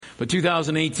But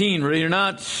 2018, ready or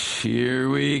not, here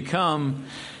we come.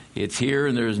 It's here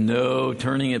and there's no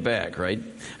turning it back, right?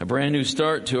 A brand new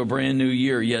start to a brand new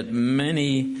year, yet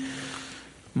many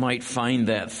might find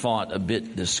that thought a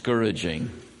bit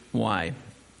discouraging. Why?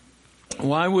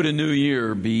 Why would a new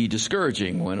year be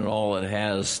discouraging when all it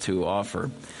has to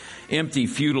offer? Empty,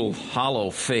 futile,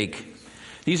 hollow, fake.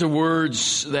 These are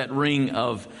words that ring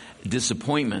of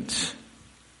disappointment.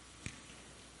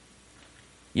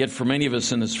 Yet for many of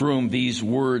us in this room, these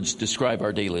words describe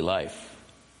our daily life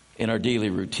and our daily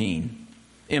routine.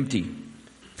 Empty,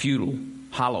 futile,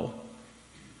 hollow,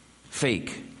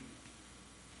 fake.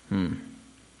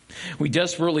 We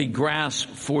desperately grasp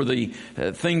for the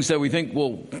things that we think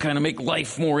will kind of make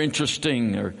life more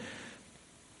interesting or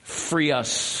free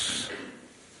us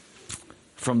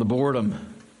from the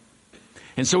boredom.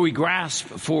 And so we grasp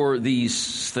for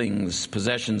these things,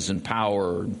 possessions and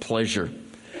power and pleasure.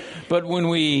 But when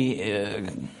we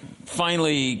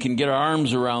finally can get our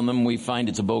arms around them, we find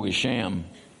it's a bogus sham.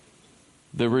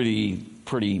 They're really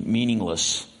pretty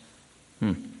meaningless.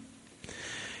 And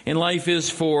life is,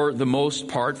 for the most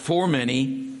part, for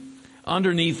many,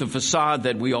 underneath the facade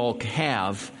that we all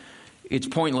have, it's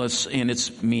pointless and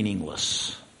it's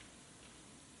meaningless.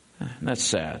 And that's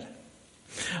sad.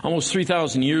 Almost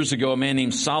 3,000 years ago, a man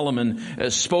named Solomon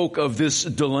spoke of this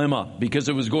dilemma because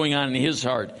it was going on in his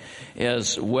heart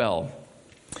as well.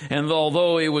 And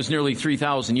although it was nearly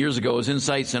 3,000 years ago, his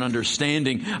insights and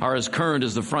understanding are as current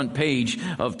as the front page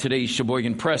of today's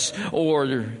Sheboygan Press or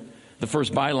the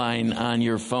first byline on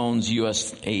your phone's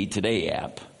USA Today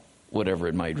app, whatever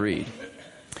it might read.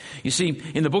 You see,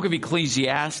 in the book of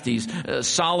Ecclesiastes,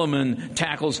 Solomon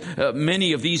tackles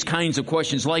many of these kinds of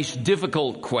questions, life's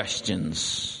difficult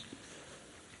questions.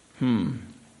 And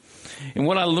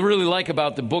what I really like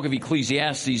about the book of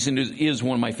Ecclesiastes, and it is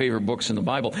one of my favorite books in the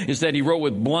Bible, is that he wrote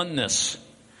with bluntness,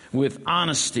 with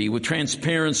honesty, with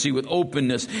transparency, with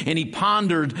openness, and he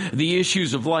pondered the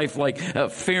issues of life like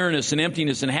fairness and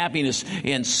emptiness and happiness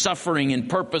and suffering and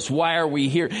purpose. Why are we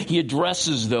here? He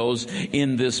addresses those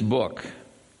in this book.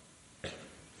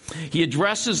 He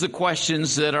addresses the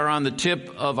questions that are on the tip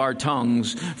of our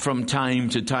tongues from time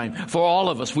to time. For all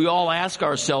of us, we all ask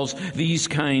ourselves these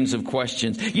kinds of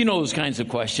questions. You know those kinds of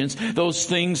questions. Those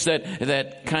things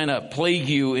that kind of plague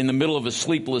you in the middle of a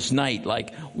sleepless night.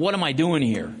 Like, what am I doing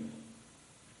here?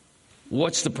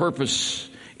 What's the purpose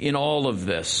in all of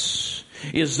this?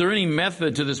 Is there any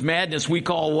method to this madness we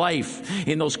call life?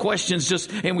 In those questions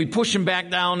and we push them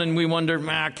back down and we wonder,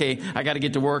 okay, I got to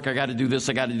get to work. I got to do this.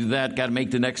 I got to do that. Got to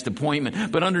make the next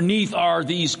appointment. But underneath are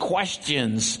these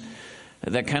questions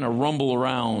that kind of rumble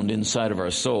around inside of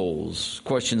our souls.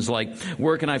 Questions like,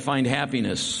 where can I find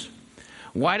happiness?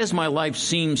 Why does my life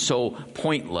seem so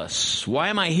pointless? Why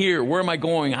am I here? Where am I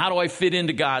going? How do I fit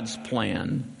into God's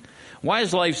plan? Why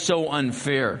is life so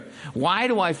unfair? Why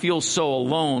do I feel so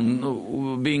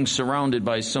alone being surrounded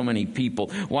by so many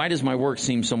people? Why does my work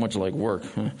seem so much like work?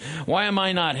 Why am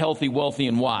I not healthy, wealthy,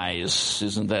 and wise?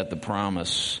 Isn't that the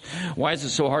promise? Why is it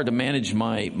so hard to manage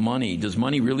my money? Does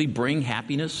money really bring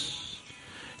happiness?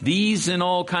 These and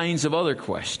all kinds of other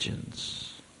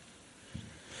questions.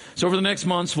 So over the next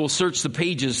months, we'll search the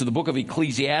pages of the book of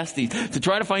Ecclesiastes to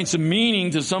try to find some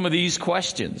meaning to some of these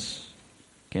questions.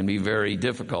 Can be very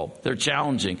difficult. They're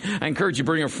challenging. I encourage you to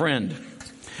bring a friend.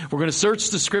 We're going to search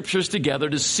the scriptures together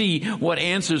to see what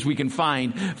answers we can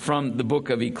find from the book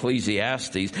of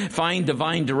Ecclesiastes. Find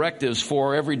divine directives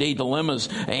for everyday dilemmas,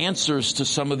 answers to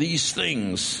some of these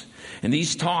things. And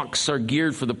these talks are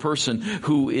geared for the person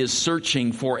who is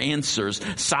searching for answers.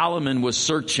 Solomon was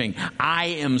searching. I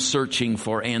am searching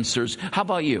for answers. How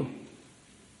about you?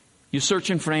 You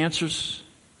searching for answers?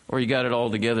 Or you got it all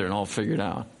together and all figured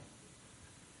out?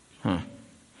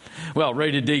 Well,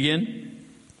 ready to dig in?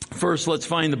 First, let's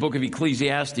find the book of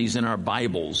Ecclesiastes in our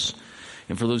Bibles.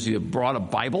 And for those of you that brought a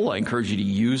Bible, I encourage you to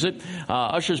use it.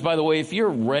 Ushers, by the way, if you're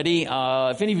ready,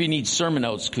 if any of you need sermon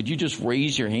notes, could you just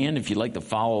raise your hand if you'd like to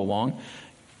follow along?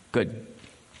 Good.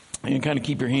 And kind of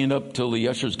keep your hand up till the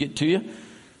ushers get to you.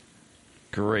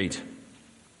 Great.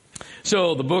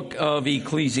 So the book of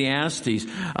Ecclesiastes,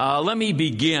 let me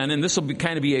begin, and this will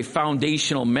kind of be a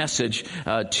foundational message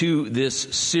to this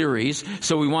series.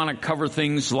 So we want to cover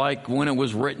things like when it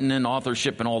was written and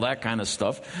authorship and all that kind of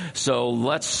stuff. So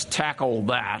let's tackle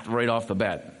that right off the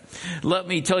bat. Let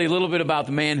me tell you a little bit about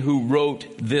the man who wrote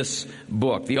this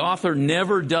book. The author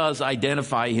never does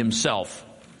identify himself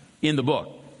in the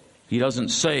book. He doesn't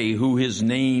say who his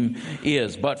name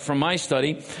is. But from my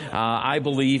study, I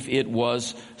believe it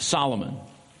was Solomon.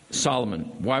 Solomon.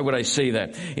 Why would I say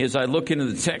that? As I look into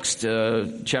the text,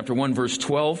 chapter 1, verse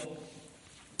 12,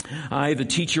 I, the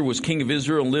teacher, was king of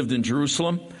Israel and lived in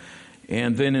Jerusalem.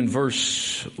 And then in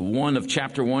verse 1 of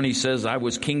chapter 1, he says, I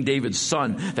was King David's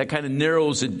son. That kind of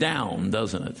narrows it down,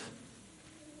 doesn't it?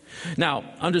 Now,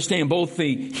 understand both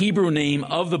the Hebrew name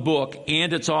of the book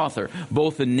and its author.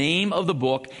 Both the name of the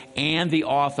book and the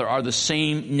author are the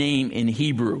same name in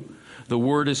Hebrew. The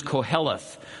word is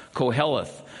Koheleth.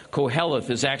 Koheleth. Koheleth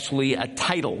is actually a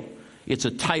title. It's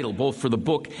a title both for the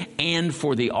book and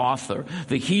for the author.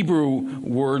 The Hebrew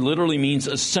word literally means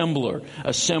assembler.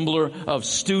 Assembler of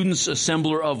students,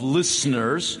 assembler of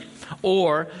listeners.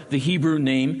 Or the Hebrew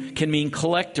name can mean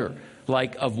collector,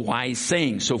 like of wise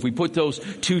sayings. So if we put those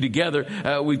two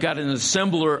together, we've got an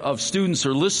assembler of students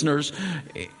or listeners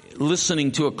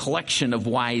listening to a collection of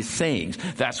wise sayings.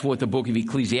 That's what the book of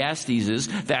Ecclesiastes is.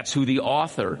 That's who the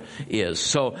author is.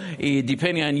 So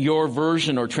depending on your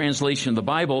version or translation of the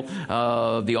Bible,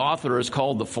 the author is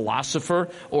called the philosopher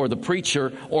or the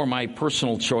preacher, or my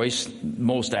personal choice,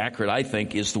 most accurate I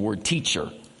think, is the word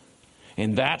teacher.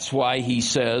 And that's why he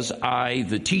says, I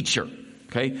the teacher.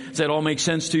 Okay? Does that all make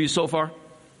sense to you so far?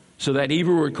 So that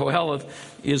Hebrew word Koheleth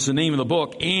is the name of the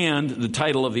book and the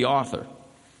title of the author.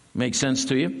 Make sense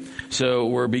to you? So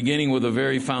we're beginning with a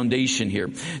very foundation here.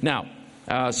 Now,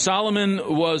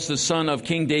 Solomon was the son of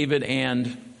King David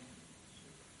and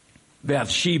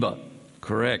Bathsheba.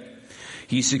 Correct.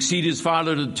 He succeeded his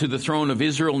father to the throne of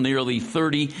Israel nearly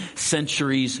 30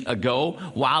 centuries ago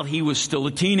while he was still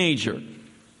a teenager.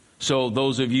 So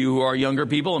those of you who are younger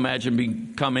people, imagine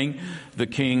becoming the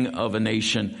king of a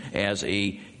nation as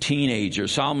a teenager.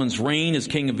 Solomon's reign as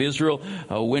king of Israel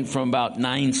went from about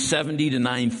 970 to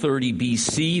 930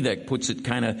 BC. That puts it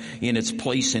kind of in its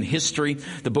place in history.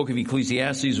 The book of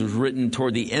Ecclesiastes was written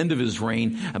toward the end of his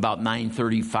reign, about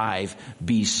 935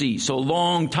 BC. So a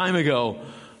long time ago,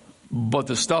 but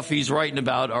the stuff he's writing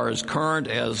about are as current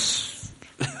as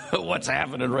what's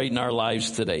happening right in our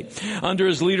lives today. Under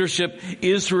his leadership,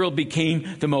 Israel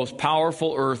became the most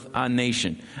powerful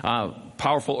nation on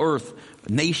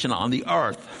the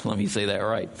earth. Let me say that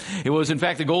right. It was, in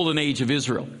fact, the golden age of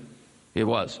Israel. It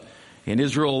was. And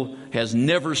Israel has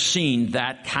never seen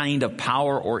that kind of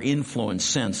power or influence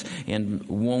since, and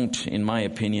won't, in my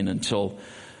opinion, until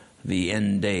the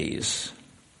end days.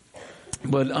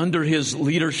 But under his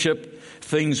leadership,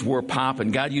 things were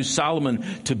popping. God used Solomon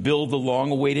to build the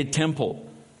long-awaited temple.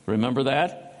 Remember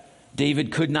that?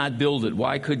 David could not build it.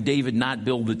 Why could David not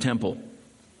build the temple?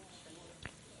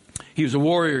 He was a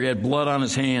warrior. He had blood on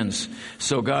his hands.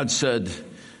 So God said,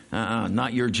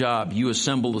 not your job. You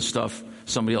assemble the stuff.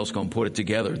 Somebody else going to put it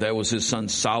together. That was his son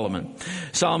Solomon.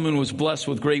 Solomon was blessed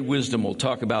with great wisdom. We'll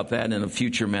talk about that in a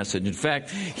future message. In fact,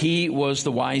 he was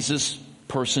the wisest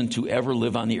person to ever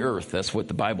live on the earth. That's what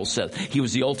the Bible says. He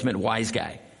was the ultimate wise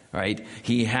guy, right?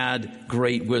 He had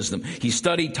great wisdom. He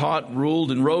studied, taught,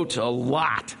 ruled, and wrote a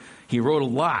lot. He wrote a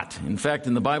lot. In fact,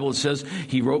 in the Bible it says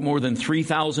he wrote more than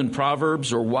 3,000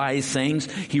 proverbs or wise sayings.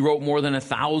 He wrote more than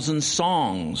 1,000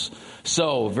 songs.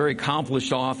 So, a very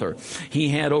accomplished author. He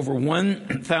had over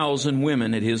 1,000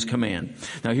 women at his command.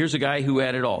 Now, here's a guy who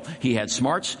had it all. He had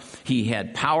smarts, he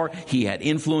had power, he had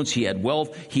influence, he had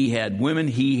wealth, he had women,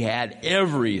 he had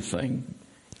everything.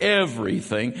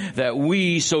 Everything that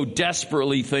we so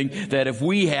desperately think that if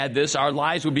we had this, our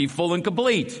lives would be full and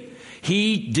complete.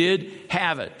 He did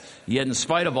have it. Yet in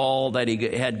spite of all that he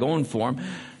had going for him,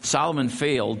 Solomon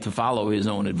failed to follow his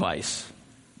own advice.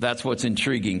 That's what's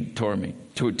intriguing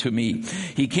to me.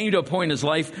 He came to a point in his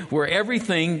life where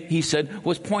everything, he said,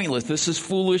 was pointless. This is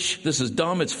foolish. This is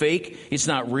dumb. It's fake. It's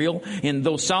not real. And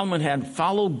though Solomon had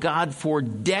followed God for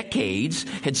decades,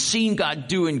 had seen God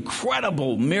do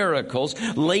incredible miracles,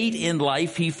 late in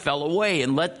life he fell away.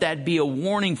 And let that be a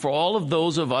warning for all of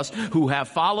those of us who have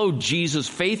followed Jesus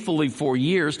faithfully for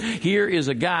years. Here is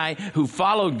a guy who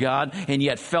followed God and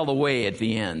yet fell away at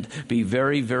the end. Be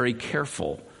very, very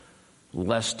careful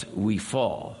lest we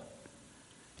fall.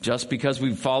 Just because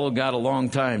we've followed God a long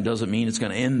time doesn't mean it's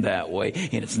going to end that way.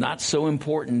 And it's not so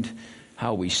important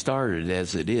how we started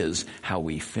as it is how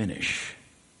we finish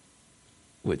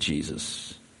with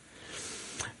Jesus.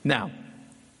 Now,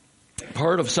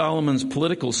 part of Solomon's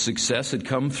political success had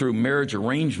come through marriage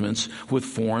arrangements with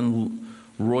foreign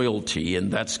royalty,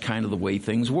 and that's kind of the way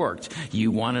things worked. You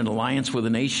want an alliance with a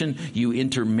nation, you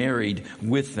intermarried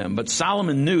with them. But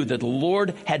Solomon knew that the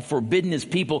Lord had forbidden his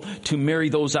people to marry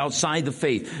those outside the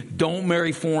faith. Don't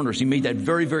marry foreigners. He made that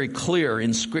very, very clear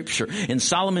in Scripture. And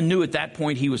Solomon knew at that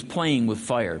point he was playing with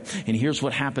fire. And here's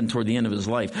what happened toward the end of his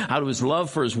life. Out of his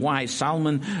love for his wife,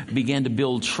 Solomon began to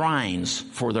build shrines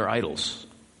for their idols.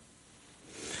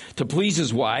 To please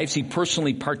his wives, he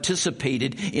personally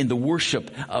participated in the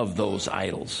worship of those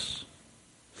idols.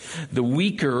 The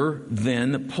weaker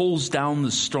then pulls down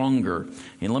the stronger.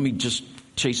 And let me just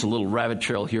chase a little rabbit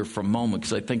trail here for a moment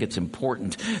because I think it's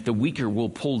important. The weaker will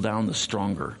pull down the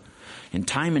stronger. And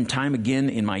time again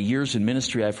in my years in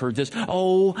ministry, I've heard this.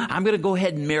 Oh, I'm going to go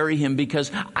ahead and marry him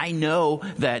because I know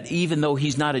that even though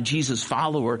he's not a Jesus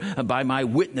follower, by my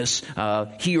witness,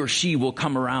 he or she will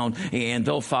come around and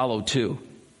they'll follow too.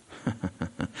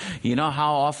 You know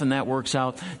how often that works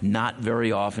out? Not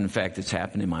very often. In fact, it's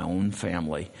happened in my own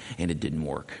family, and it didn't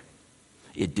work.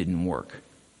 It didn't work.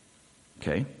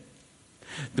 Okay?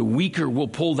 The weaker will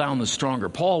pull down the stronger.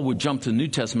 Paul would jump to the New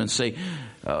Testament and say,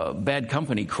 bad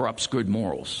company corrupts good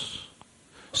morals.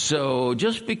 So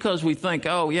just because we think,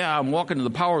 oh yeah, I'm walking in the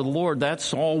power of the Lord,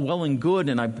 that's all well and good,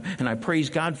 and I praise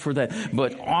God for that.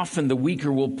 But often the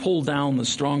weaker will pull down the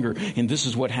stronger, and this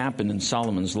is what happened in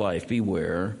Solomon's life.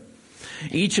 Beware.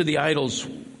 Each of the idols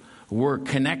were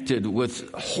connected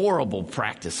with horrible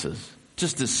practices,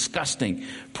 just disgusting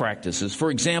practices.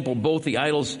 For example, both the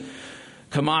idols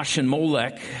Chemosh and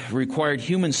Molech required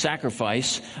human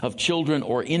sacrifice of children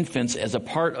or infants as a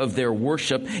part of their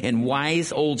worship, and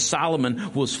wise old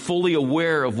Solomon was fully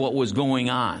aware of what was going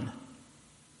on.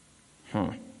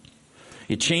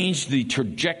 It changed the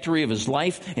trajectory of his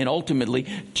life and ultimately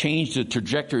changed the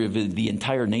trajectory of the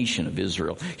entire nation of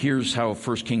Israel. Here's how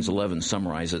 1 Kings 11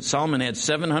 summarizes it. Solomon had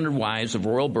 700 wives of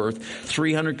royal birth,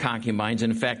 300 concubines,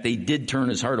 and in fact, they did turn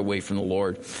his heart away from the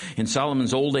Lord. In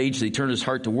Solomon's old age, they turned his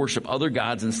heart to worship other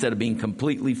gods instead of being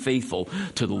completely faithful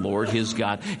to the Lord, his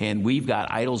God. And we've got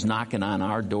idols knocking on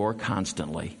our door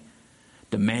constantly,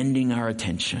 demanding our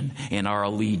attention and our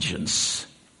allegiance.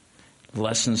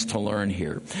 Lessons to learn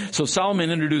here. So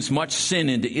Solomon introduced much sin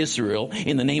into Israel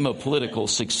in the name of political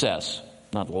success.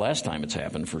 Not the last time it's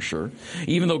happened for sure.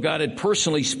 Even though God had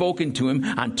personally spoken to him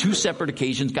on 2 separate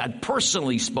occasions, God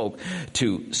personally spoke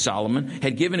to Solomon,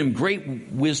 had given him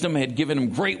great wisdom, had given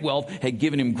him great wealth, had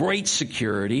given him great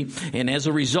security. And as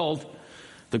a result,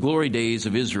 the glory days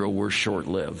of Israel were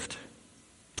short-lived.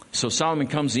 So Solomon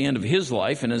comes to the end of his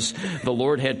life, and as the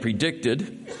Lord had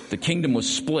predicted, the kingdom was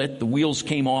split, the wheels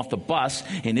came off the bus,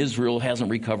 and Israel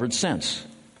hasn't recovered since.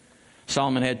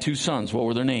 Solomon had 2 sons. What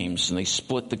were their names? And they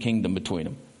split the kingdom between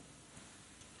them.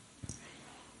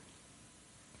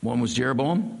 One was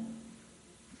Jeroboam,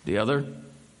 the other,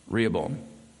 Rehoboam.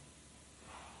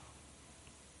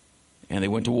 And they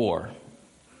went to war,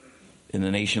 and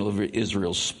the nation of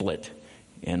Israel split.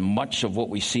 And much of what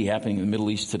we see happening in the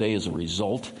Middle East today is a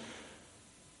result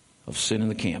of sin in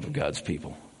the camp of God's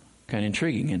people. Kind of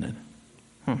intriguing, isn't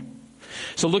it?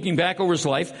 So looking back over his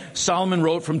life, Solomon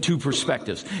wrote from 2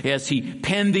 perspectives. As he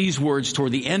penned these words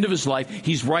toward the end of his life,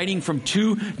 he's writing from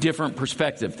 2 different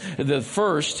perspectives. The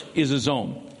first is his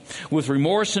own. With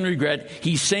remorse and regret,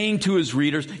 he's saying to his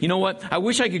readers, you know what? I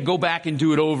wish I could go back and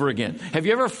do it over again. Have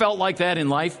you ever felt like that in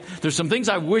life? There's some things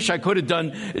I wish I could have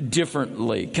done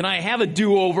differently. Can I have a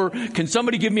do-over? Can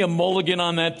somebody give me a mulligan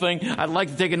on that thing? I'd like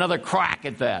to take another crack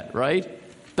at that, right?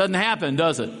 Doesn't happen,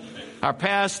 does it? Our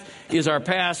past is our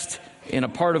past and a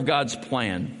part of God's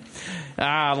plan.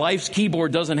 Life's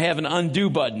keyboard doesn't have an undo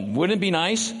button. Wouldn't it be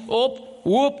nice?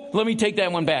 Whoop, let me take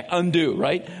that one back. Undo,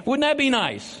 right? Wouldn't that be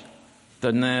nice?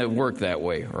 Doesn't that work that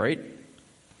way, right?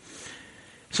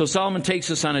 So Solomon takes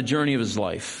us on a journey of his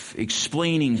life,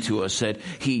 explaining to us that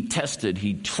he tested,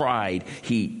 he tried,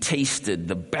 he tasted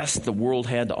the best the world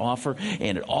had to offer,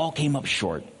 and it all came up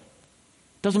short.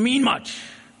 Doesn't mean much.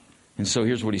 And so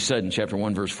here's what he said in chapter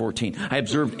 1, verse 14. I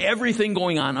observed everything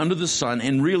going on under the sun,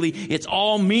 and really it's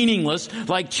all meaningless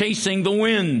like chasing the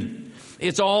wind.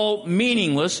 It's all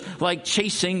meaningless like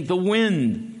chasing the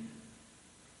wind.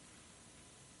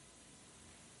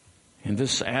 And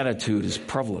this attitude is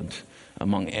prevalent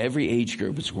among every age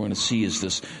group, as we're going to see as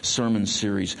this sermon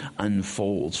series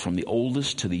unfolds, from the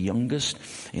oldest to the youngest.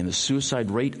 And the suicide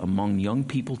rate among young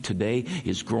people today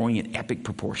is growing in epic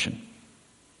proportion.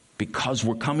 Because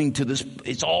we're coming to this,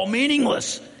 it's all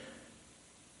meaningless.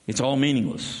 It's all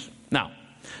meaningless. Now,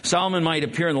 Solomon might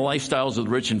appear in the Lifestyles of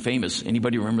the Rich and Famous.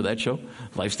 Anybody remember that show?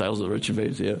 Lifestyles of the Rich and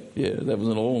Famous. Yeah, that was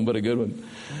an old one, but a good one.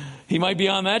 He might be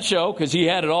on that show because he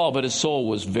had it all, but his soul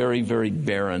was very, very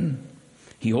barren.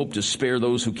 He hoped to spare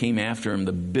those who came after him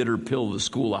the bitter pill of the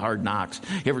school of hard knocks.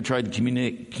 You ever tried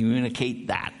to communicate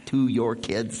that to your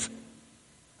kids?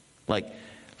 Like,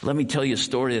 let me tell you a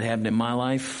story that happened in my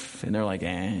life. And they're like,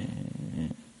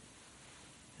 And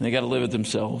they got to live it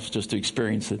themselves just to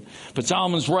experience it. But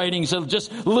Solomon's writing said,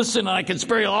 just listen, I can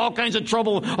spare you all kinds of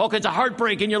trouble, all kinds of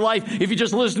heartbreak in your life if you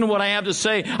just listen to what I have to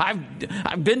say.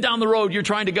 I've been down the road you're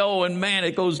trying to go, and man,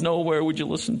 it goes nowhere. Would you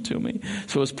listen to me?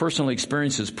 So his personal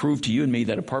experiences prove to you and me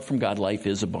that apart from God, life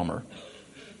is a bummer.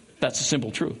 That's the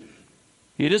simple truth.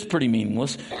 It is pretty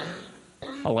meaningless,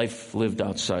 a life lived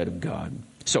outside of God.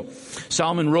 So,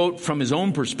 Solomon wrote from his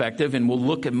own perspective, and we'll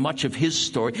look at much of his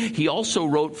story. He also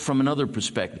wrote from another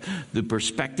perspective, the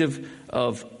perspective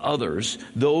of others,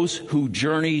 those who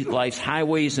journey life's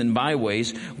highways and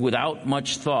byways without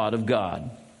much thought of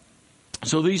God.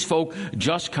 So these folk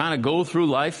just kind of go through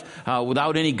life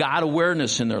without any God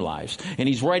awareness in their lives. And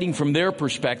he's writing from their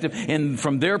perspective. And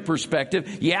from their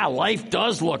perspective, yeah, life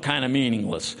does look kind of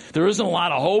meaningless. There isn't a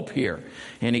lot of hope here.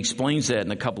 And he explains that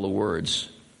in a couple of words.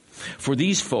 For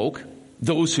these folk,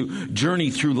 those who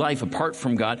journey through life apart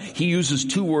from God, he uses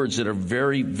two words that are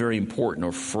very, very important,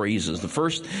 or phrases. The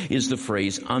first is the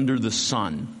phrase, under the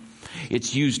sun.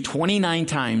 It's used 29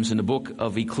 times in the book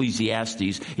of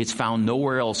Ecclesiastes. It's found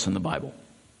nowhere else in the Bible.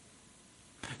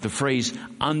 The phrase,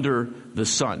 under the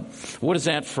sun. What does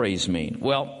that phrase mean?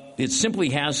 Well, it simply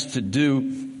has to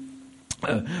do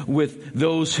with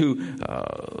those who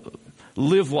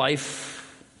live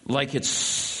life like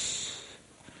it's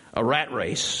a rat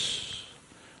race.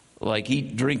 Like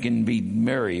eat, drink, and be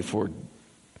merry, for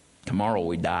tomorrow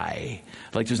we die.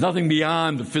 Like there's nothing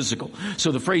beyond the physical.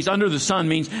 So the phrase under the sun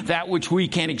means that which we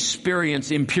can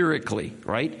experience empirically,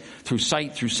 right? Through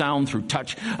sight, through sound, through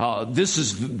touch. This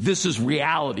is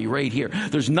reality right here.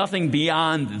 There's nothing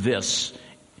beyond this.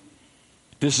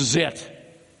 This is it.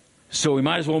 So we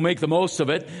might as well make the most of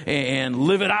it and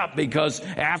live it up, because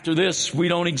after this we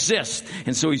don't exist.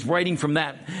 And so he's writing from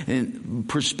that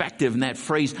perspective, and that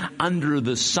phrase under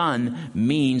the sun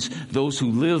means those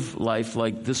who live life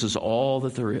like this is all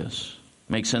that there is.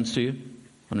 Make sense to you?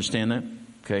 Understand that?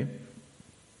 Okay.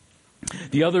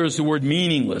 The other is the word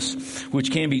meaningless,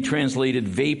 which can be translated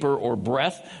vapor or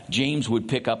breath. James would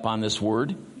pick up on this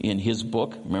word in his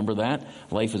book. Remember that?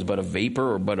 Life is but a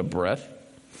vapor or but a breath.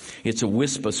 It's a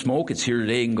wisp of smoke. It's here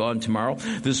today and gone tomorrow.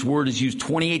 This word is used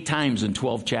 28 times in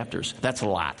 12 chapters. That's a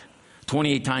lot.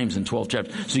 28 times in 12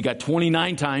 chapters. So you got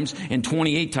 29 times and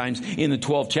 28 times in the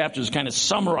 12 chapters. Kind of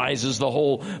summarizes the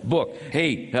whole book.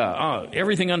 Hey,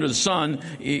 everything under the sun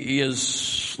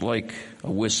is like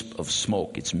a wisp of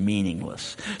smoke. It's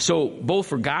meaningless. So both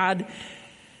for God,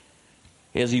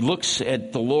 as he looks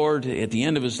at the Lord at the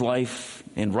end of his life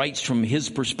and writes from his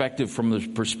perspective, from the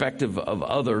perspective of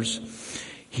others,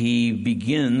 he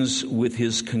begins with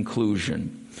his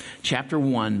conclusion. Chapter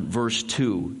 1, verse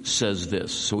 2 says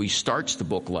this. So he starts the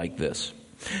book like this.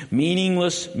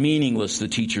 Meaningless, meaningless, the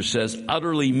teacher says.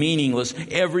 Utterly meaningless.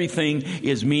 Everything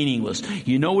is meaningless.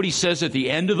 You know what he says at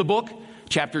the end of the book?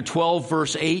 Chapter 12,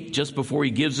 verse 8, just before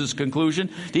he gives his conclusion.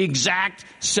 The exact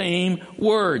same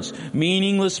words.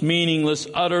 Meaningless, meaningless,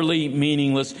 utterly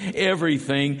meaningless.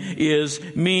 Everything is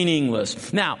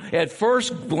meaningless. Now, at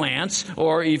first glance,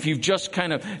 or if you've just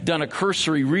kind of done a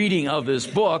cursory reading of this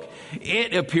book,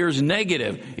 it appears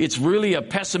negative. It's really a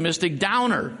pessimistic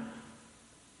downer.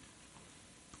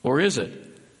 Or is it?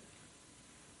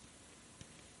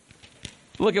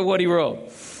 Look at what he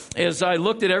wrote. As I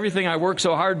looked at everything I worked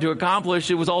so hard to accomplish,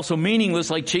 it was also meaningless,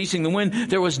 like chasing the wind.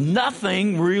 There was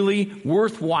nothing really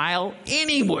worthwhile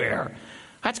anywhere.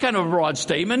 That's kind of a broad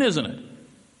statement, isn't it?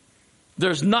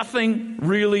 There's nothing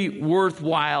really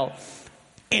worthwhile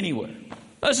anywhere.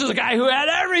 This is a guy who had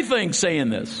everything saying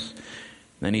this.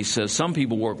 Then he says, some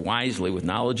people work wisely with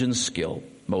knowledge and skill.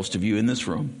 Most of you in this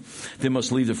room. They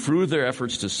must leave the fruit of their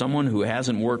efforts to someone who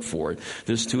hasn't worked for it.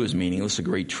 This too is meaningless, a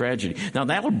great tragedy. Now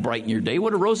that'll brighten your day.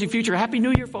 What a rosy future. Happy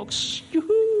New Year, folks.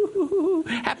 Yoo-hoo.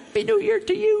 Happy New Year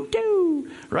to you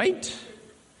too. Right?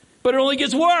 But it only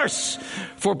gets worse.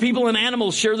 For people and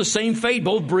animals share the same fate.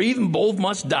 Both breathe and both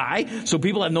must die. So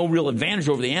people have no real advantage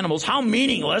over the animals. How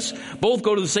meaningless. Both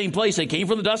go to the same place. They came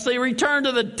from the dust. They return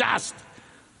to the dust.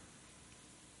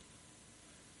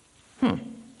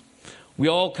 We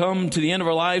all come to the end of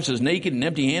our lives as naked and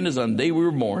empty-handed as on the day we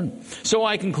were born. So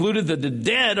I concluded that the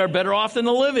dead are better off than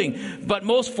the living. But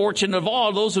most fortunate of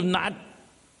all, those who have not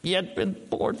yet been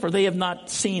born, for they have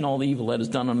not seen all the evil that is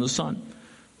done under the sun.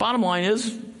 Bottom line is,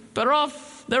 better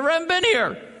off never having been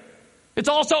here. It's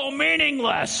also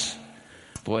meaningless.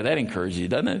 Boy, that encourages you,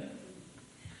 doesn't it?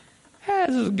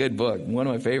 This is a good book. One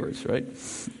of my favorites, right?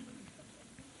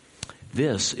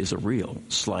 This is a real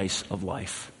slice of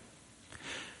life.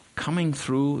 Coming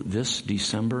through this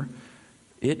December,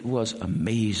 it was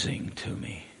amazing to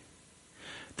me.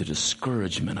 The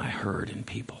discouragement I heard in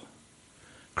people.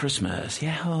 Christmas,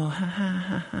 yeah, oh, ha, ha,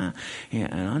 ha, ha. Yeah,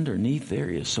 and underneath there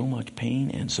is so much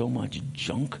pain and so much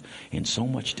junk and so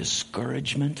much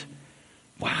discouragement.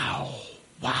 Wow.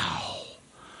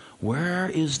 Where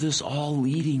is this all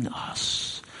leading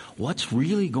us? What's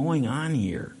really going on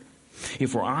here?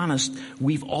 If we're honest,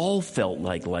 we've all felt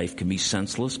like life can be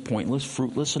senseless, pointless,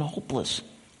 fruitless, and hopeless.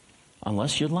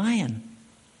 unless you're lying.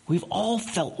 We've all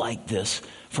felt like this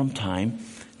from time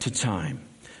to time.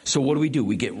 So what do?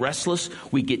 We get restless.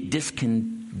 We get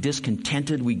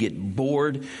discontented. We get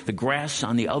bored. The grass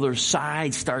on the other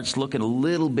side starts looking a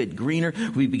little bit greener.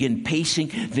 We begin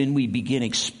pacing. Then we begin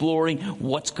exploring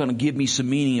what's going to give me some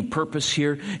meaning and purpose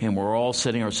here. And we're all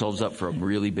setting ourselves up for a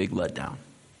really big letdown.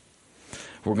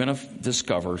 We're going to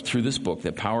discover through this book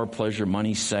that power, pleasure,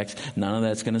 money, sex, none of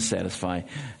that's going to satisfy,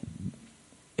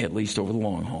 at least over the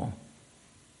long haul.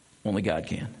 Only God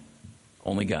can.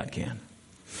 Only God can.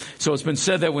 So it's been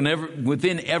said that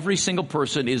within every single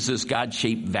person is this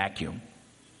God-shaped vacuum.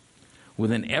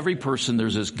 Within every person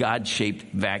there's this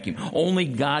God-shaped vacuum. Only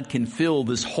God can fill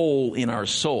this hole in our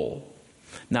soul.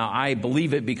 Now, I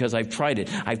believe it because I've tried it.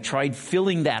 I've tried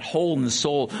filling that hole in the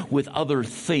soul with other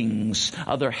things,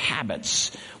 other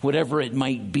habits, whatever it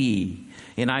might be.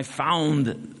 And I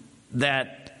found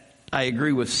that I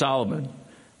agree with Solomon.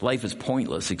 Life is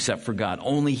pointless except for God.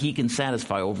 Only He can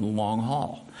satisfy over the long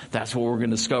haul. That's what we're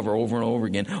going to discover over and over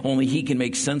again. Only He can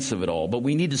make sense of it all. But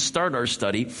we need to start our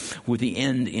study with the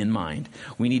end in mind.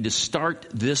 We need to start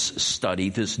this study,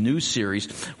 this new series,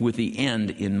 with the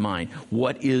end in mind.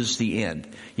 What is the end?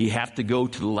 You have to go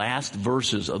to the last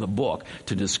verses of the book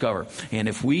to discover. And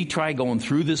if we try going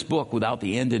through this book without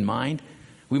the end in mind,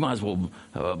 we might as well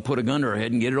put a gun to our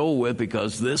head and get it over with,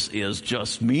 because this is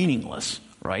just meaningless,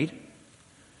 right?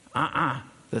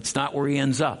 That's not where he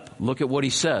ends up. Look at what he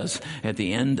says at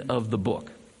the end of the book.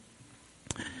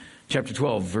 Chapter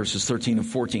 12, verses 13 and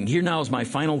 14. Here now is my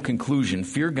final conclusion.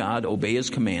 Fear God, obey His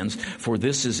commands, for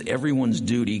this is everyone's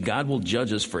duty. God will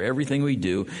judge us for everything we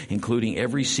do, including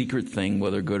every secret thing,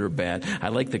 whether good or bad. I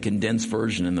like the condensed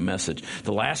version in the Message.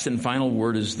 The last and final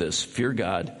word is this: fear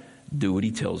God, do what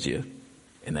He tells you,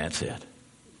 and that's it.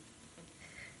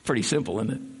 Pretty simple,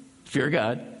 isn't it? Fear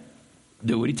God,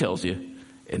 do what He tells you,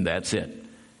 and that's it.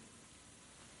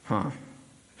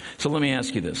 So let me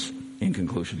ask you this in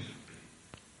conclusion.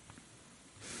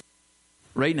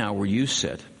 Right now where you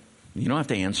sit, you don't have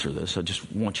to answer this. I just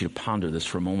want you to ponder this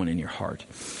for a moment in your heart.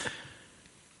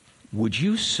 Would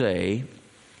you say,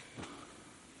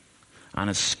 on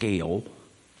a scale,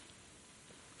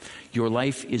 your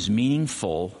life is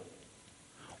meaningful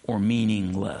or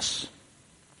meaningless?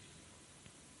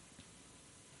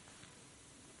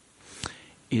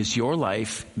 Is your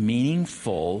life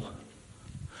meaningful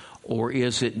or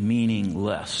is it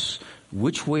meaningless?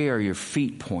 Which way are your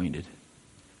feet pointed?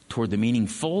 Toward the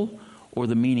meaningful or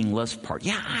the meaningless part?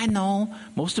 Yeah, I know.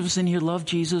 Most of us in here love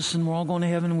Jesus and we're all going to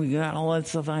heaven and we got all that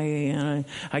stuff. I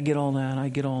get all that. I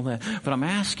get all that. But I'm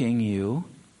asking you,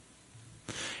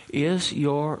 is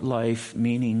your life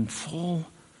meaningful,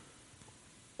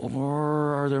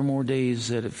 or are there more days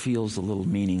that it feels a little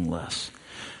meaningless?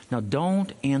 Now,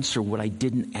 don't answer what I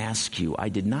didn't ask you. I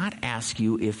did not ask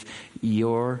you if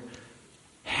you're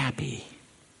happy,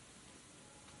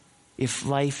 if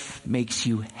life makes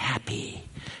you happy,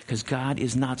 because God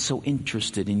is not so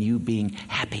interested in you being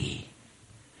happy.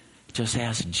 Just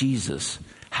ask Jesus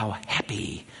how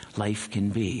happy life can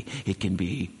be. It can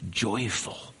be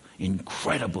joyful,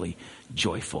 incredibly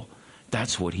joyful.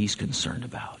 That's what He's concerned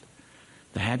about.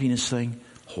 The happiness thing,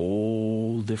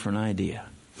 whole different idea.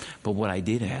 But what I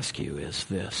did ask you is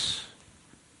this: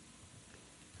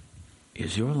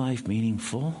 is your life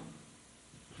meaningful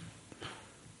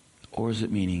or is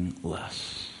it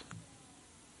meaningless?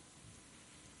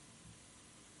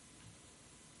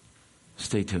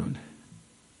 Stay tuned.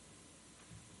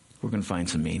 We're going to find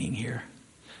some meaning here.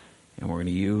 And we're going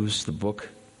to use the book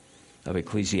of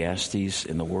Ecclesiastes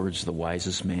in the words of the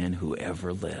wisest man who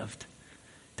ever lived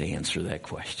to answer that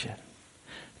question.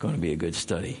 Going to be a good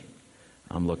study.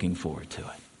 I'm looking forward to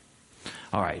it.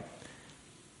 All right.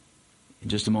 In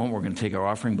just a moment, we're going to take our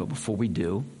offering, but before we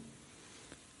do,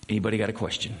 anybody got a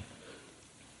question?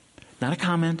 Not a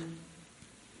comment.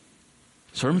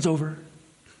 Sermon's over.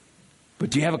 But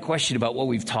do you have a question about what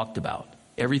we've talked about?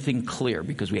 Everything clear,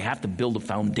 because we have to build a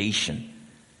foundation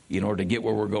in order to get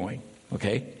where we're going.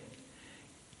 Okay?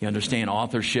 You understand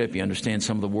authorship. You understand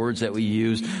some of the words that we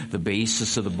use, the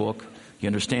basis of the book. You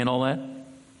understand all that?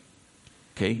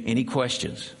 Okay, any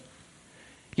questions?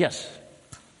 Yes.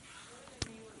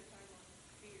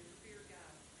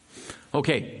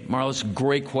 Okay, Marla,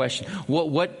 great question.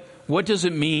 What does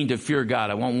it mean to fear God?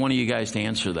 I want one of you guys to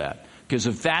answer that. Because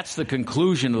if that's the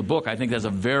conclusion of the book, I think that's a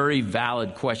very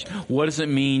valid question. What does it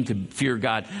mean to fear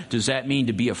God? Does that mean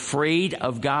to be afraid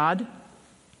of God?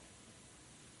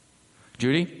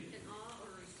 Judy? In awe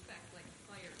or respect, like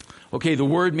fire. Okay, the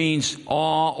word means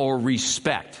awe or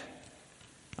respect.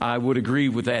 I would agree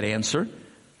with that answer.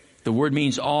 The word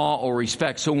means awe or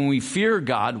respect. So when we fear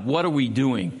God, what are we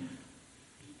doing?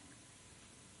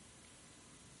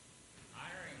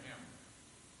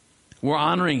 We're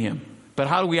honoring him. But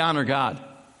how do we honor God?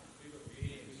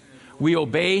 We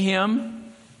obey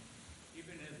him.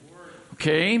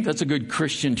 Okay, that's a good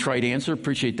Christian trite answer.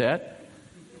 Appreciate that.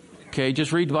 Okay,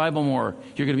 just read the Bible more.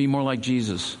 You're going to be more like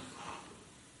Jesus.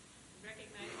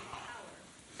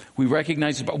 We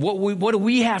recognize the power. What do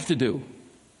we have to do?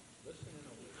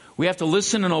 We have to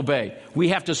listen and obey. We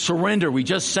have to surrender. We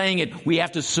just sang it. We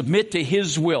have to submit to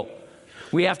his will.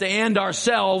 We have to end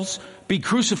ourselves, be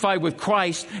crucified with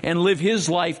Christ, and live his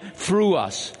life through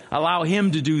us. Allow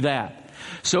him to do that.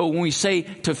 So when we say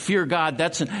to fear God,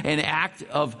 that's an act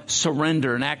of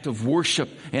surrender, an act of worship,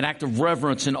 an act of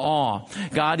reverence and awe.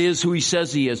 God is who he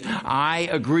says he is. I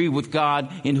agree with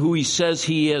God in who he says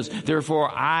he is.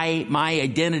 Therefore, my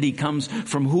identity comes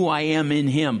from who I am in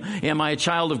him. Am I a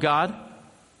child of God?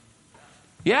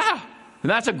 Yeah.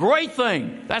 That's a great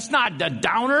thing. That's not a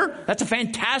downer. That's a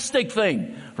fantastic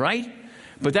thing, right?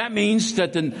 But that means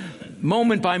that the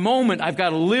moment by moment, I've got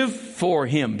to live for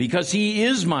him because he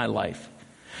is my life.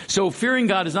 So fearing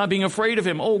God is not being afraid of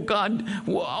him. Oh, God,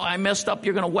 well, I messed up.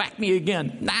 You're going to whack me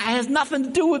again. Nah, it has nothing to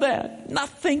do with that.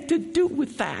 Nothing to do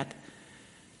with that.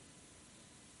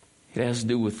 It has to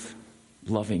do with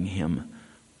loving him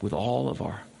with all of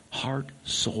our heart,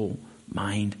 soul,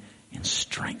 mind, and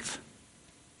strength.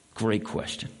 Great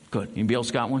question. Good. Anybody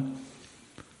else got one?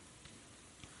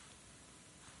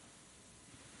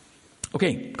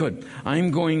 Okay, good.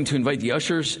 I'm going to invite the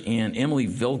ushers and Emily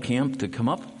Vilkamp to come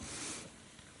up.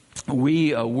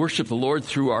 We worship the Lord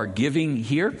through our giving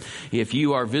here. If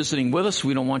you are visiting with us,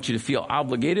 we don't want you to feel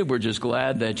obligated. We're just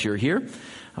glad that you're here.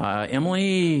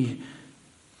 Emily,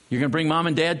 you're going to bring mom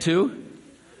and dad too?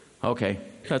 Okay,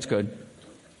 that's good.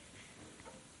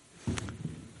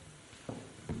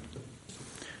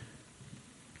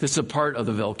 This is a part of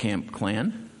the Vilkamp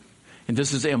clan. And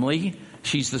this is Emily.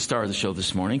 She's the star of the show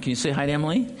this morning. Can you say hi to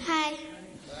Emily? Hi.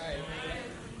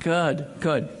 Good,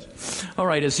 good. All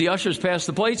right, as the ushers pass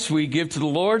the plates, we give to the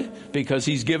Lord because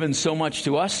he's given so much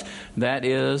to us. That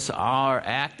is our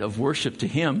act of worship to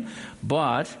him.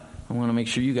 But I want to make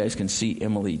sure you guys can see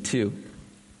Emily too.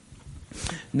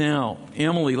 Now,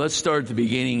 Emily, let's start at the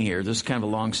beginning here. This is kind of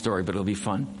a long story, but it'll be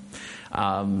fun.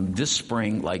 This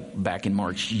spring, like back in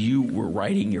March, you were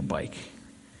riding your bike.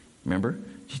 Remember?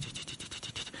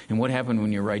 And what happened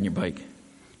when you were riding your bike?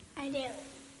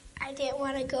 I didn't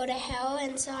want to go to hell,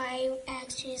 and so I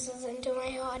asked Jesus into my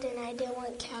heart, and I didn't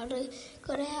want Cal to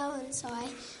go to hell, and so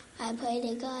I prayed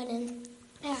to God and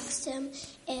asked him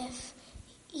if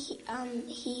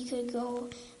he could go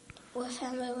with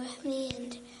him or with me,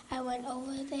 and I went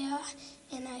over there,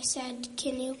 and I said,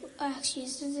 can you ask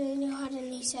Jesus in your heart?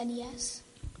 And he said yes.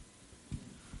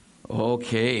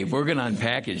 Okay, we're going to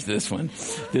unpackage this one.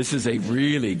 This is a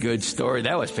really good story.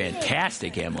 That was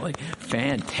fantastic, Emily.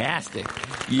 Fantastic.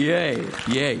 Yay,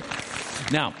 yay.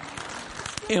 Now,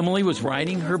 Emily was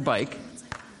riding her bike,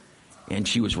 and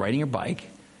she was riding her bike,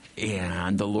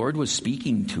 and the Lord was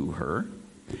speaking to her,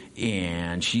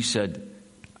 and she said,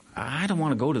 I don't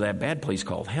want to go to that bad place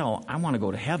called hell. I want to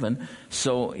go to heaven.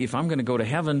 So if I'm going to go to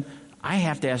heaven, I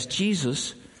have to ask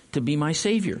Jesus to be my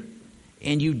Savior.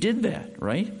 And you did that,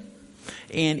 right?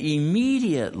 And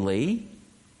immediately,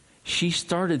 she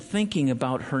started thinking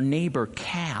about her neighbor,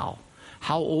 Cal.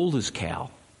 How old is Cal?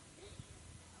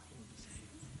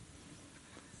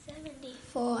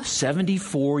 74.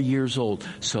 74 years old.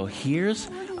 So here's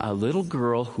a little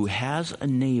girl who has a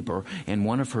neighbor, and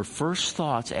one of her first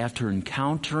thoughts after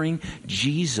encountering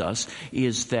Jesus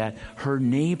is that her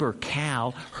neighbor,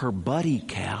 Cal, her buddy,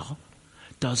 Cal,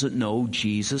 doesn't know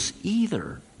Jesus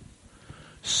either.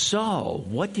 So,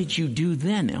 what did you do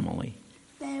then, Emily?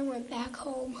 Then I went back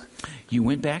home. You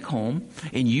went back home,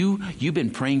 and you've been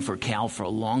praying for Cal for a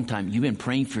long time. You've been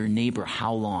praying for your neighbor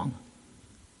how long?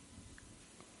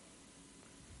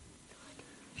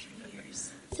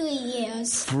 3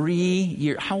 years. 3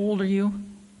 years. How old are you?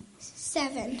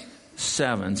 7.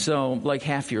 7. So, like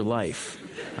half your life.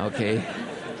 Okay.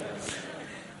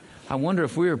 I wonder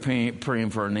if we were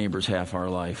praying for our neighbors half our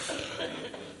life,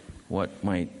 what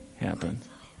might happen?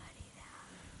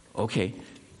 Okay.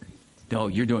 No,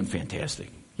 you're doing fantastic.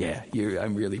 Yeah,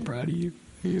 I'm really proud of you.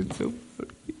 You're so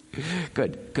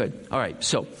good. All right.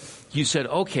 So you said,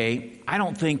 okay, I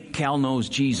don't think Cal knows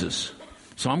Jesus,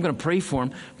 so I'm going to pray for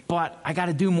him, but I got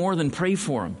to do more than pray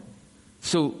for him.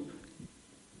 So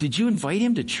did you invite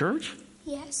him to church?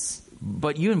 Yes.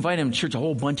 But you invited him to church a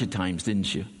whole bunch of times,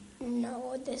 didn't you?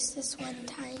 No, this one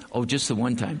time. Oh, just the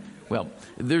one time. Well,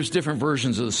 there's different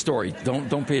versions of the story.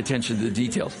 Don't pay attention to the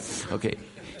details. Okay.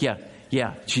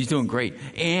 Yeah, she's doing great.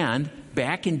 And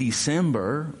back in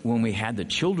December, when we had the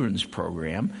children's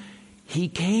program, he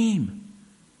came.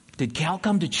 Did Cal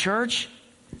come to church?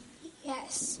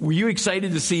 Yes. Were you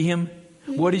excited to see him?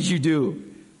 What did you do?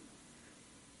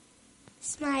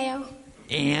 Smile.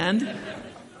 And?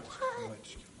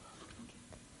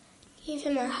 Give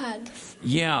him a hug.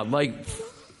 Yeah, like...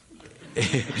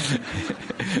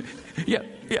 yeah.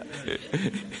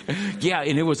 Yeah,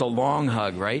 and it was a long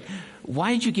hug, right?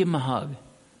 Why did you give him a hug?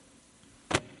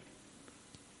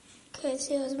 Because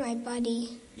he was my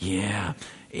buddy. Yeah,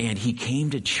 and he came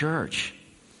to church.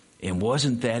 And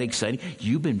wasn't that exciting?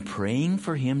 You've been praying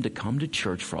for him to come to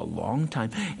church for a long time,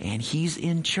 and he's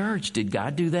in church. Did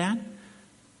God do that?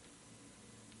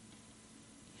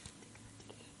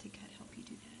 Did God help you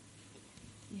do that?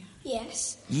 Yeah.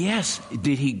 Yes. Yes.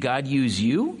 Did God use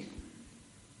you?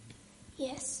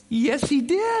 Yes. Yes, he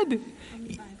did. How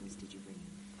many Bibles did you bring him?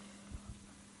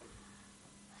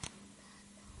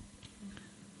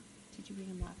 Did you bring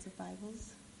him lots of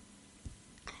Bibles?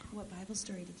 What Bible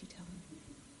story did you tell him?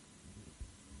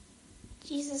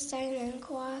 Jesus died on the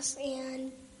cross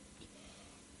and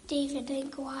David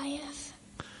and Goliath.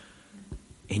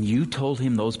 And you told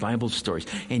him those Bible stories.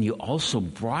 And you also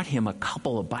brought him a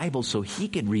couple of Bibles so he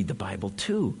could read the Bible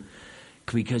too.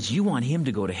 Because you want him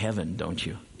to go to heaven, don't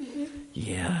you? Mm-hmm.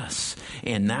 Yes.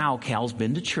 And now Cal's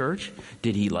been to church.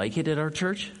 Did he like it at our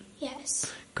church?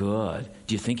 Yes. Good.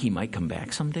 Do you think he might come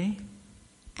back someday?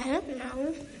 I don't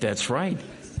know. That's right.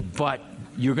 But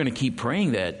you're going to keep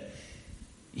praying that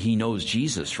he knows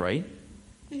Jesus, right?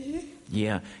 Mm-hmm.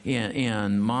 Yeah.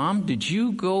 And Mom, did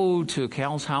you go to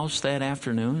Cal's house that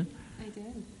afternoon? I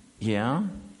did. Yeah?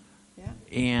 Yeah.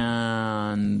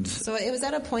 And So it was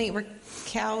at a point where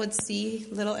Cal would see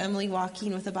little Emily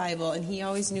walking with a Bible, and he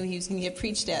always knew he was going to get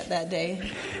preached at that day.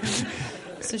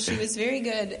 So she was very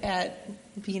good at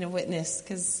being a witness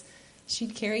because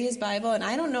she'd carry his Bible, and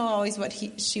I don't know always what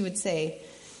she would say,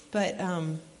 but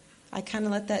I kind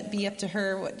of let that be up to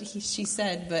her, what she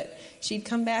said. But she'd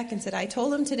come back and said, I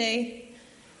told him today.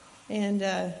 And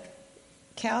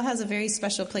Cal has a very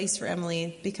special place for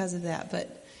Emily because of that.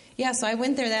 But, yeah, so I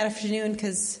went there that afternoon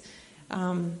because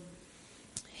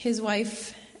his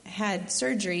wife had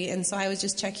surgery, and so I was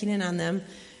just checking in on them.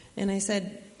 And I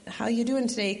said, how you doing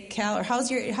today, Cal? Or how's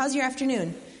your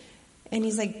afternoon? And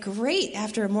he's like, great,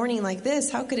 after a morning like this,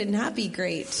 how could it not be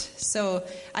great? So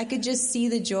I could just see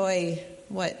the joy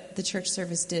what the church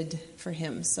service did for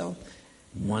him. So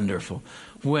wonderful.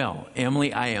 Well,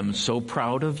 Emily, I am so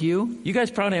proud of you. You guys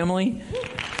proud of Emily?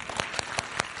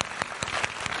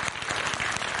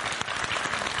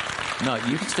 No,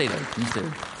 you can stay there. You can stay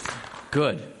there.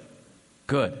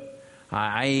 Good.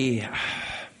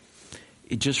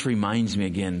 It just reminds me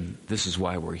again, this is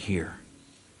why we're here.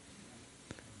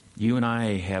 You and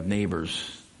I have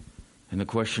neighbors, and the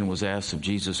question was asked of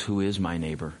Jesus, who is my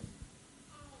neighbor?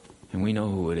 And we know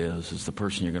who it is. It's the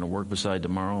person you're going to work beside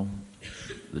tomorrow,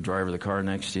 the driver of the car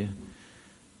next to you,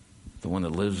 the one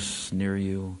that lives near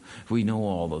you. We know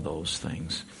all of those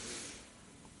things.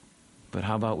 But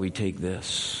how about we take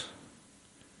this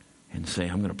and say,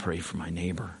 I'm going to pray for my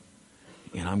neighbor,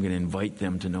 and I'm going to invite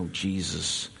them to know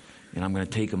Jesus, and I'm going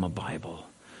to take them a Bible,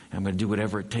 and I'm going to do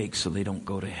whatever it takes so they don't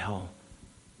go to hell.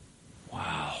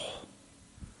 Wow.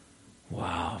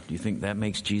 Do you think that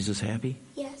makes Jesus happy?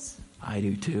 Yes. I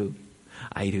do too.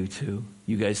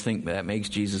 You guys think that makes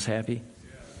Jesus happy?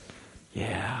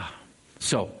 Yeah.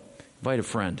 So, invite a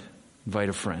friend.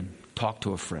 Talk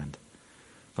to a friend.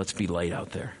 Let's be light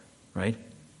out there, right?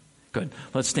 Good.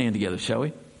 Let's stand together, shall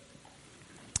we?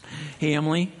 Hey,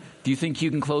 Emily, do you think you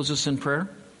can close us in prayer?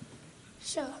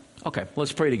 Sure. Okay,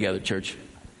 let's pray together, church.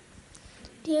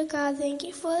 Dear God, thank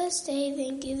you for this day.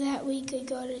 Thank you that we could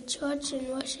go to church and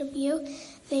worship you.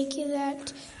 Thank you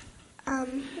that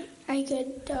I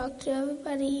could talk to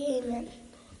everybody.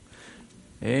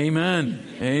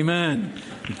 Amen.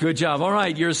 Good job. All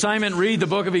right, your assignment, read the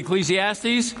book of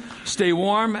Ecclesiastes. Stay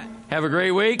warm. Have a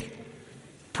great week.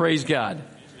 Praise God.